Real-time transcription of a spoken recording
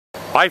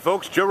Hi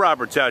folks, Joe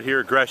Roberts out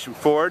here at Gresham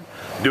Ford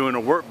doing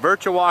a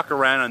virtual walk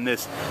around on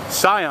this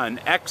Scion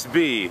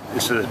XB.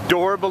 This is an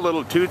adorable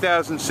little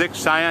 2006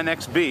 Scion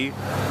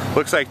XB.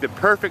 Looks like the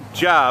perfect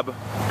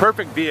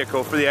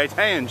vehicle for the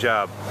Italian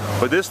job.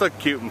 But this look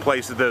cute in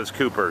place of those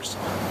Coopers.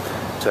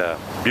 It's a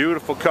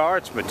beautiful car,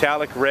 it's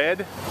metallic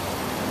red,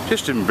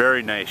 just in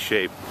very nice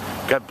shape.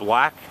 Got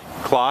black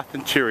cloth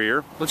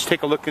interior. Let's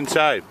take a look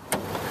inside.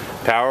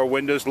 Power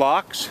windows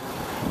locks,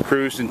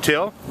 cruise and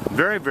tilt,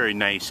 very, very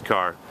nice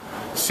car.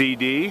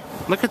 CD,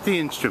 look at the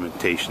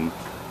instrumentation.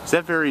 Is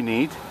that very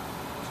neat?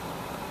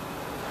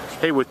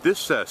 Hey, with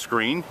this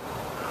screen,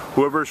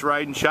 whoever's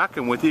riding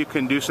shotgun with you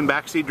can do some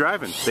backseat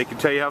driving. They can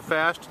tell you how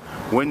fast,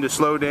 when to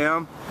slow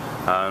down.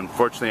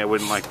 Unfortunately, I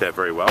wouldn't like that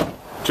very well.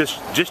 Just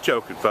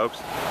joking, folks.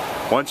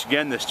 Once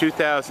again, this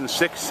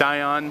 2006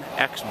 Scion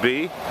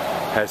XB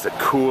has the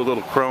cool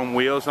little chrome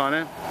wheels on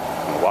it.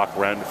 I'll walk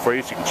around it for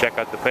you so you can check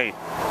out the paint.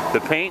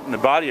 The paint and the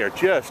body are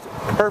just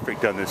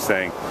perfect on this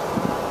thing.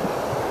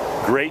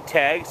 Great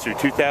tags through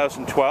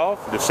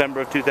 2012, December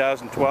of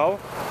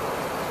 2012.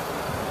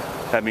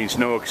 That means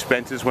no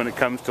expenses when it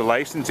comes to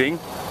licensing,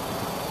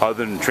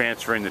 other than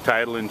transferring the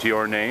title into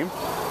your name.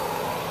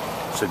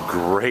 It's a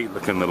great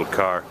looking little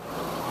car.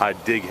 I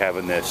dig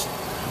having this.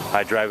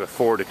 I drive a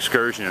Ford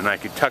Excursion and I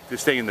could tuck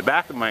this thing in the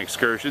back of my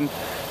Excursion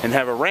and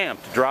have a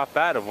ramp to drop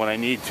out of when I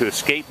need to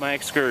escape my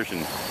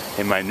Excursion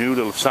in my new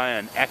little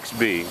Scion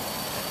XB.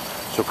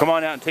 So come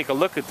on out and take a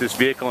look at this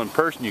vehicle in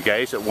person, you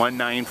guys, at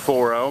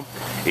 1940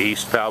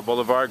 East Powell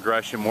Boulevard,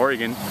 Gresham,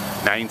 Oregon,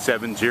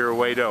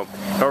 97080.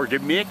 Or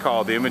give me a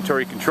call, the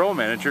Inventory Control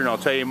Manager, and I'll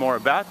tell you more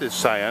about this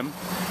Scion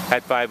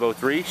at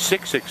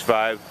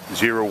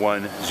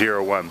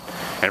 503-665-0101.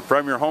 And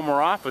from your home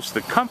or office,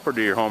 the comfort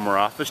of your home or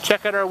office,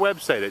 check out our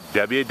website at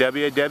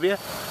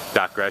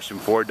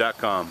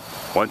www.greshamford.com.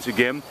 Once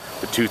again,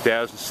 the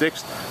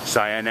 2006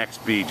 Scion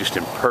XB, just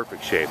in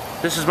perfect shape.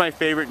 This is my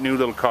favorite new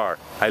little car.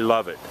 I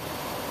love it.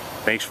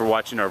 Thanks for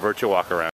watching our virtual walk around.